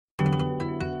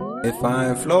If I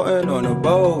ain't floating on a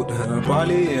boat, I'm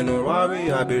probably in a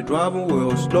Rari. I be driving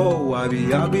real slow. I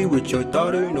be with your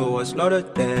daughter, you know I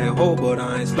slaughtered that hoe, but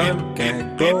I ain't slime,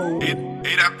 can't go.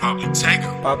 I probably take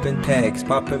her. Poppin' tags,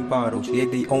 poppin' bottles, yeah,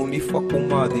 they only fuck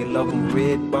with all. They love them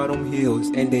red bottom heels,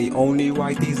 and they only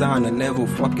white designer. Never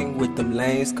fucking with them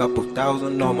lanes, couple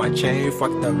thousand on my chain.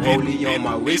 Fuck the rollie on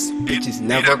my wrist, bitches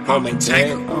never coming back.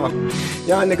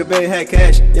 Young nigga been had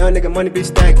cash, young nigga money be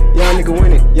stacked. Young nigga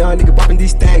winning, young nigga poppin'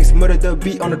 these stacks. Murder the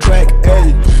beat on the track,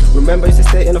 ayy. Remember I used to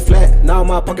stay in the flat, now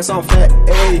my pockets on fat,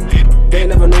 ayy. They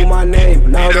never knew my name,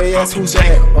 now they ask who's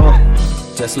that,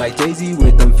 Just like Jay-Z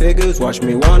with them figures, watch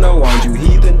me wanna want you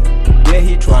heathen. Yeah,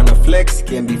 he tryna flex,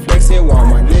 can't be flexing while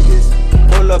my niggas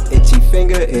pull up itchy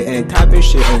finger, it ain't typing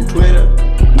shit on Twitter.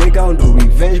 Nigga on do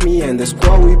revenge, me and the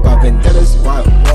squad, we poppin' debtors.